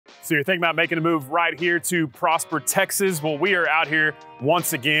So you're thinking about making a move right here to Prosper, Texas? Well, we are out here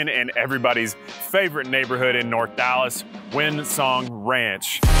once again in everybody's favorite neighborhood in North Dallas, Windsong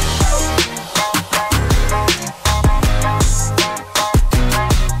Ranch.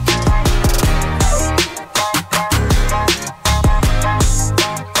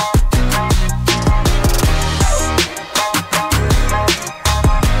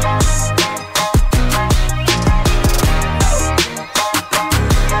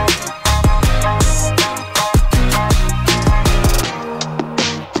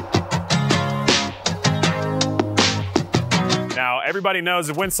 Everybody knows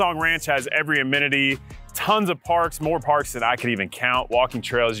that Windsong Ranch has every amenity, tons of parks, more parks than I could even count, walking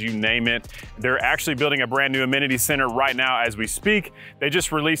trails, you name it. They're actually building a brand new amenity center right now as we speak. They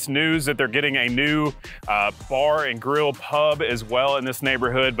just released news that they're getting a new bar and grill pub as well in this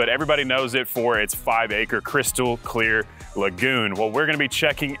neighborhood, but everybody knows it for its 5-acre crystal clear lagoon. Well, we're gonna be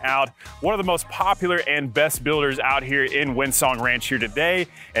checking out one of the most popular and best builders out here in Windsong Ranch here today,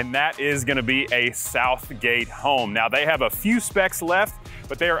 and that is gonna be a Southgate home. Now, they have a few specs left,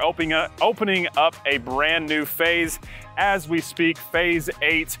 but they are opening up a brand new phase as we speak, phase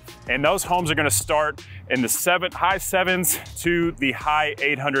 8, and those homes are gonna start in the high 7s to the high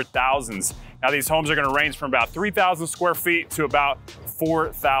 800,000s. Now, these homes are gonna range from about 3,000 square feet to about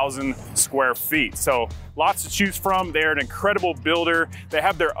 4,000 square feet. So lots to choose from. They're an incredible builder. They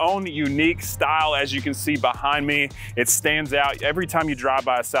have their own unique style, as you can see behind me. It stands out. Every time you drive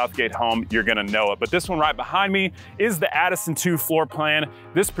by a Southgate home, you're gonna know it. But this one right behind me is the Addison 2 floor plan.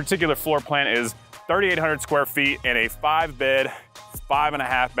 This particular floor plan is 3,800 square feet in a 5-bed,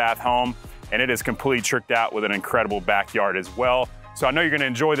 5.5 bath home, and it is completely tricked out with an incredible backyard as well. So I know you're gonna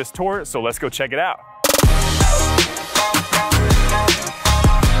enjoy this tour, so let's go check it out.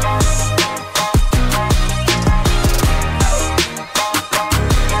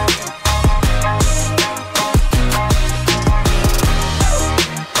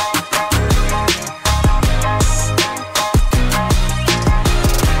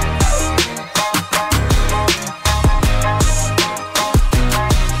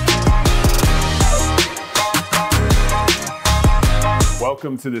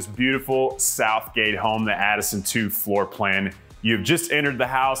 Welcome to this beautiful Southgate home, the Addison 2 floor plan. You've just entered the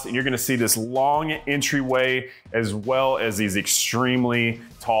house and you're gonna see this long entryway as well as these extremely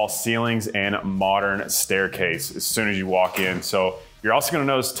tall ceilings and modern staircase as soon as you walk in. So you're also gonna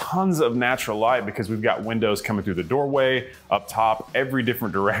notice tons of natural light because we've got windows coming through the doorway, up top, every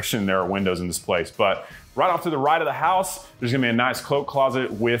different direction there are windows in this place. But right off to the right of the house, there's gonna be a nice cloak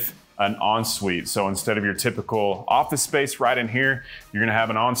closet with an ensuite. So instead of your typical office space right in here, you're gonna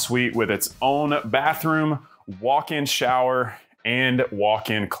have an ensuite with its own bathroom, walk-in shower, and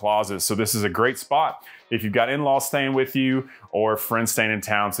walk-in closet. So this is a great spot if you've got in-laws staying with you or friends staying in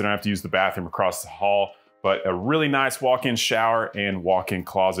town, so you don't have to use the bathroom across the hall. But a really nice walk-in shower and walk-in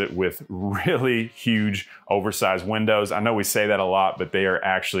closet with really huge oversized windows. I know we say that a lot, but they are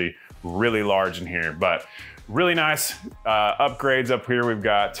actually really large in here. But really nice upgrades up here. We've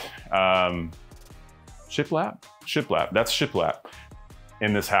got shiplap, that's shiplap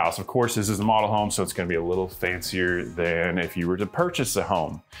in this house. Of course, this is a model home, so it's gonna be a little fancier than if you were to purchase a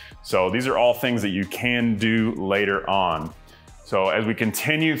home. So these are all things that you can do later on. So as we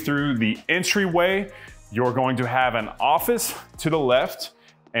continue through the entryway, you're going to have an office to the left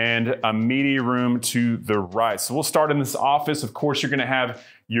and a media room to the right. So we'll start in this office. Of course, you're gonna have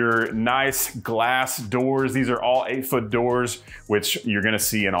your nice glass doors. These are all 8-foot doors, which you're gonna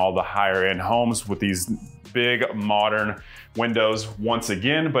see in all the higher end homes with these big modern windows once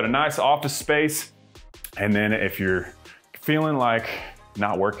again, but a nice office space. And then if you're feeling like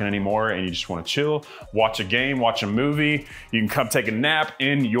not working anymore and you just wanna chill, watch a game, watch a movie, you can come take a nap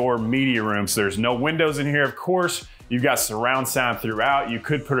in your media room. So there's no windows in here, of course. You've got surround sound throughout. You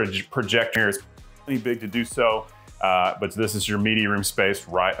could put a projector here. It's plenty big to do so. But this is your media room space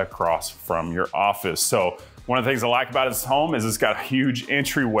right across from your office. So one of the things I like about this home is it's got a huge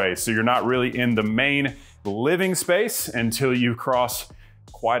entryway. So you're not really in the main living space until you cross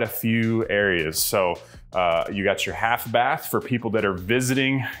quite a few areas. So you got your half bath for people that are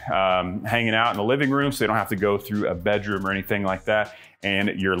visiting, hanging out in the living room, so they don't have to go through a bedroom or anything like that,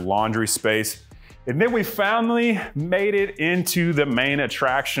 and your laundry space. And then we finally made it into the main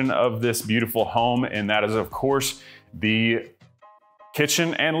attraction of this beautiful home, and that is, of course, the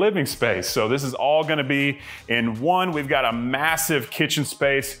kitchen and living space. So this is all gonna be in one. We've got a massive kitchen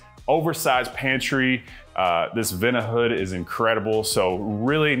space, oversized pantry. This Vena hood is incredible. So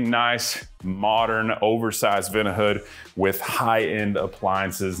really nice, modern, oversized Vena hood with high-end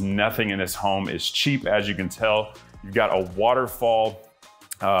appliances. Nothing in this home is cheap, as you can tell. You've got a waterfall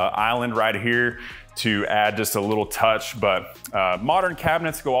island right here to add just a little touch, but modern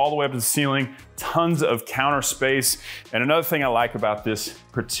cabinets go all the way up to the ceiling, tons of counter space. And another thing I like about this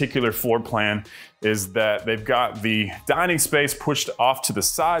particular floor plan is that they've got the dining space pushed off to the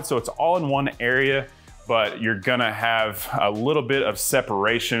side, so it's all in one area, but you're gonna have a little bit of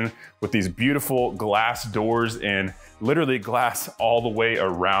separation with these beautiful glass doors and literally glass all the way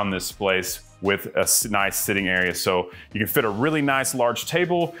around this place with a nice sitting area. So you can fit a really nice large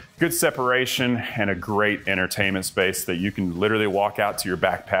table, good separation, and a great entertainment space that you can literally walk out to your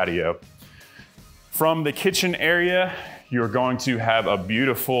back patio. From the kitchen area, you're going to have a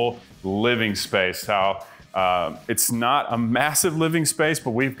beautiful living space. Now, it's not a massive living space,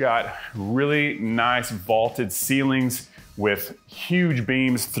 but we've got really nice vaulted ceilings with huge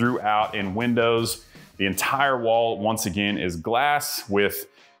beams throughout and windows. The entire wall, once again, is glass with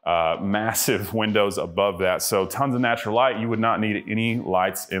massive windows above that. So tons of natural light. You would not need any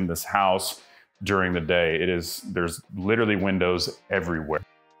lights in this house during the day. There's literally windows everywhere.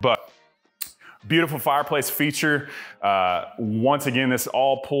 But beautiful fireplace feature. Once again, this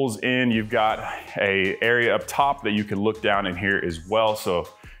all pulls in. You've got an area up top that you can look down in here as well. So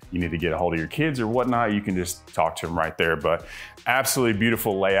you need to get a hold of your kids or whatnot, you can just talk to them right there. But absolutely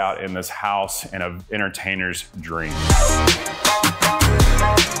beautiful layout in this house and an entertainer's dream.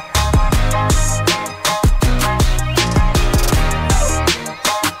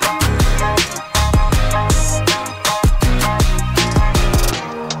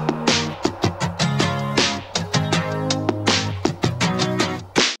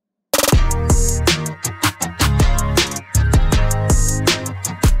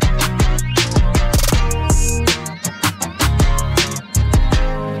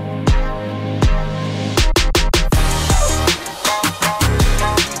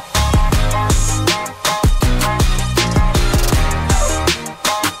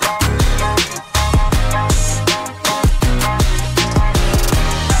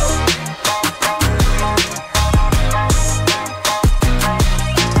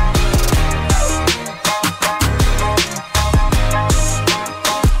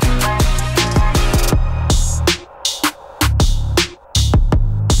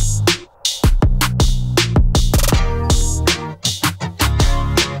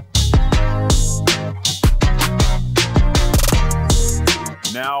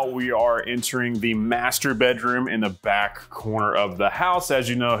 Now we are entering the master bedroom in the back corner of the house. As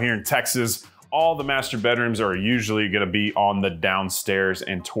you know, here in Texas, all the master bedrooms are usually gonna be on the downstairs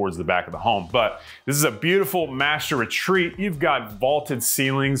and towards the back of the home. But this is a beautiful master retreat. You've got vaulted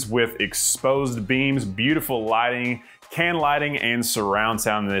ceilings with exposed beams, beautiful lighting, can lighting, and surround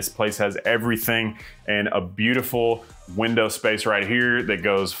sound. This place has everything, and a beautiful window space right here that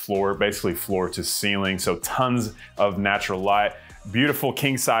goes basically floor to ceiling. So tons of natural light. Beautiful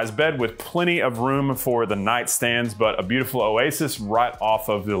king size bed with plenty of room for the nightstands, but a beautiful oasis right off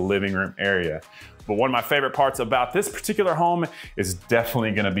of the living room area. But one of my favorite parts about this particular home is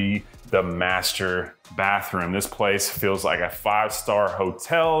definitely gonna be the master bathroom. This place feels like a 5-star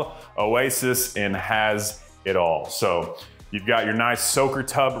hotel oasis and has it all. So you've got your nice soaker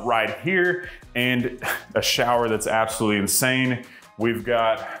tub right here and a shower that's absolutely insane. We've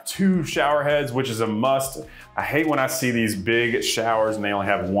got 2 shower heads, which is a must. I hate when I see these big showers and they only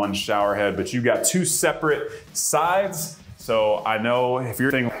have 1 shower head, but you've got 2 separate sides. So I know if you're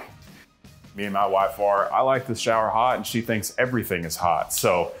thinking, me and my wife are, I like the shower hot and she thinks everything is hot.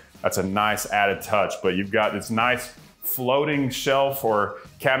 So that's a nice added touch, but you've got this nice floating shelf or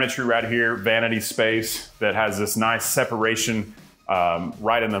cabinetry right here, vanity space that has this nice separation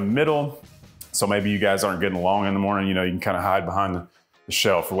right in the middle. So maybe you guys aren't getting along in the morning, you know, you can kind of hide behind the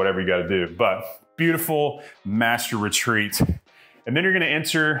shelf or whatever you got to do. But beautiful master retreat. And then you're going to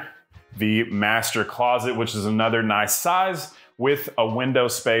enter the master closet, which is another nice size with a window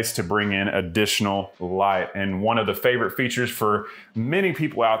space to bring in additional light. And one of the favorite features for many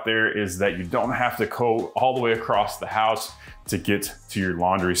people out there is that you don't have to go all the way across the house to get to your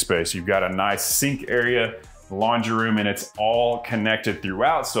laundry space. You've got a nice sink area, laundry room, and it's all connected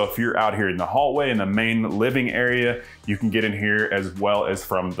throughout. So if you're out here in the hallway in the main living area, you can get in here as well as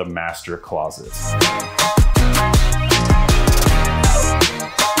from the master closet.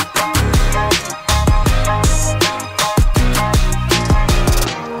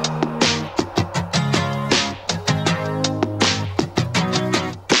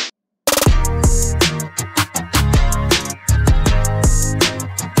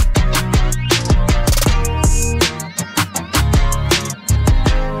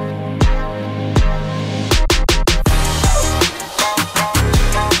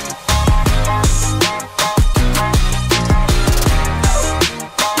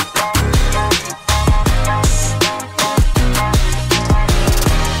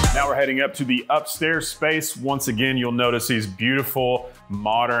 heading up to the upstairs space. Once again, you'll notice these beautiful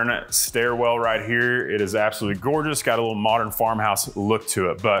modern stairwell right here. It is absolutely gorgeous. Got a little modern farmhouse look to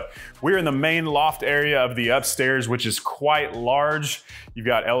it. But we're in the main loft area of the upstairs, which is quite large. You've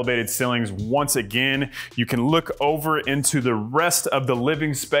got elevated ceilings. Once again, you can look over into the rest of the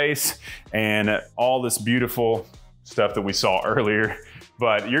living space and all this beautiful stuff that we saw earlier.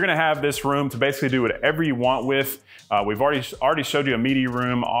 But you're gonna have this room to basically do whatever you want with. We've already showed you a media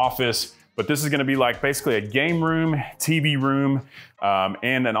room, office, but this is gonna be like basically a game room, TV room,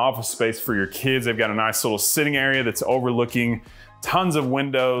 and an office space for your kids. They've got a nice little sitting area that's overlooking tons of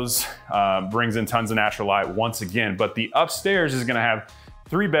windows, brings in tons of natural light once again. But the upstairs is gonna have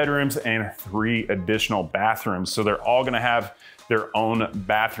 3 bedrooms and 3 additional bathrooms. So they're all gonna have their own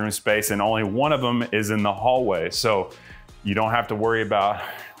bathroom space, and only one of them is in the hallway. So you don't have to worry about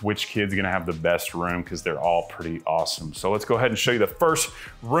which kid's gonna have the best room because they're all pretty awesome. So let's go ahead and show you the first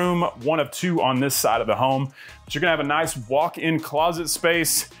room, one of 2 on this side of the home. But you're gonna have a nice walk-in closet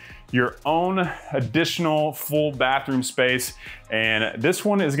space, your own additional full bathroom space. And this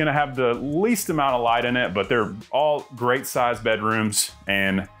one is gonna have the least amount of light in it, but they're all great sized bedrooms,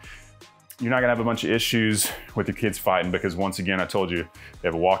 and you're not gonna have a bunch of issues with your kids fighting because once again, I told you, they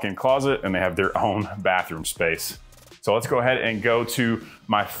have a walk-in closet and they have their own bathroom space. So let's go ahead and go to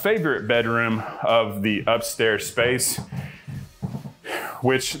my favorite bedroom of the upstairs space,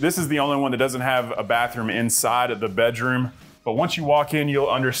 which this is the only one that doesn't have a bathroom inside of the bedroom. But once you walk in, you'll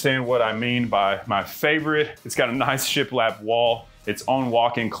understand what I mean by my favorite. It's got a nice shiplap wall, its own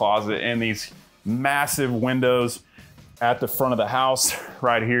walk-in closet, and these massive windows at the front of the house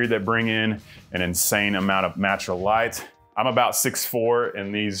right here that bring in an insane amount of natural light. I'm about 6'4",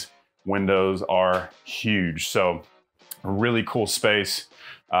 and these windows are huge. So a really cool space,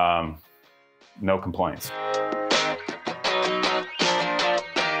 no complaints.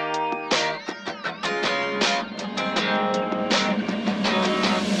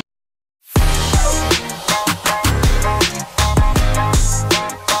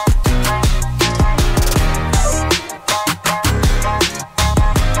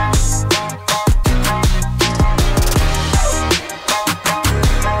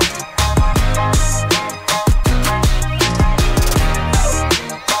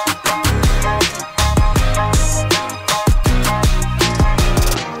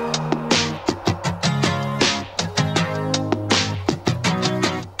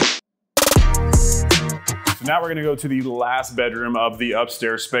 Now we're gonna go to the last bedroom of the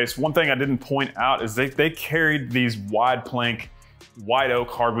upstairs space. One thing I didn't point out is they carried these wide plank, white oak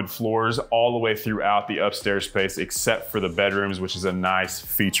hardwood floors all the way throughout the upstairs space, except for the bedrooms, which is a nice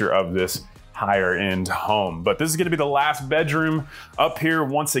feature of this higher end home. But this is gonna be the last bedroom up here.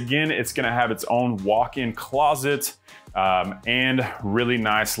 Once again, it's gonna have its own walk-in closet and really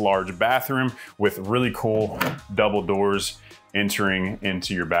nice large bathroom with really cool double doors entering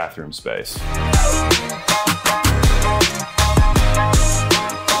into your bathroom space.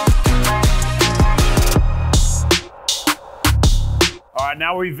 All right,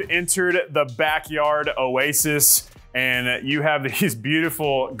 now we've entered the backyard oasis, and you have these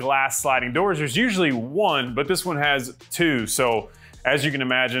beautiful glass sliding doors. There's usually one, but this one has 2. So as you can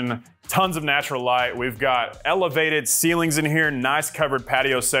imagine, tons of natural light. We've got elevated ceilings in here, nice covered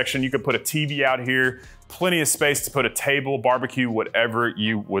patio section. You could put a TV out here, plenty of space to put a table, barbecue, whatever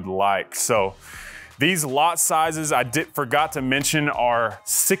you would like. So these lot sizes, I forgot to mention, are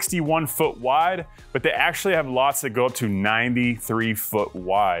 61 foot wide, but they actually have lots that go up to 93 foot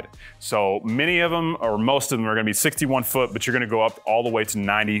wide. So many of them, or most of them, are gonna be 61 foot, but you're gonna go up all the way to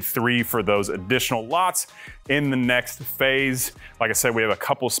 93 for those additional lots in the next phase. Like I said, we have a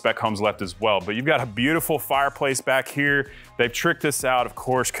couple spec homes left as well, but you've got a beautiful fireplace back here. They've tricked this out, of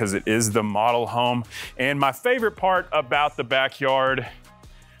course, because it is the model home. And my favorite part about the backyard,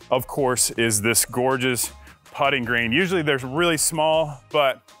 of course, is this gorgeous putting green. Usually they're really small,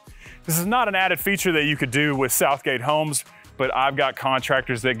 but this is not an added feature that you could do with Southgate homes, but I've got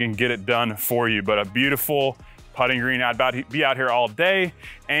contractors that can get it done for you. But a beautiful putting green. I'd be out here all day.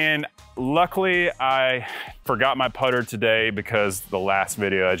 And luckily I forgot my putter today because the last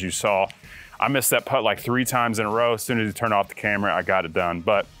video, as you saw, I missed that putt like 3 times in a row. As soon as you turn off the camera, I got it done.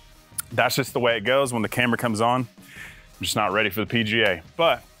 But that's just the way it goes when the camera comes on. I'm just not ready for the PGA.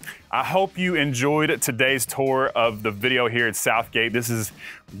 But I hope you enjoyed today's tour of the video here at Southgate. This is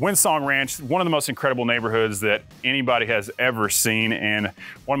Windsong Ranch, one of the most incredible neighborhoods that anybody has ever seen, and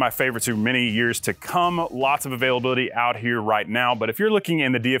one of my favorites for many years to come. Lots of availability out here right now, but if you're looking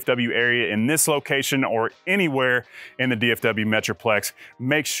in the DFW area in this location or anywhere in the DFW Metroplex,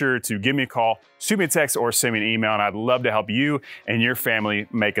 make sure to give me a call, shoot me a text, or send me an email, and I'd love to help you and your family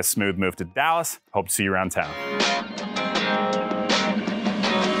make a smooth move to Dallas. Hope to see you around town.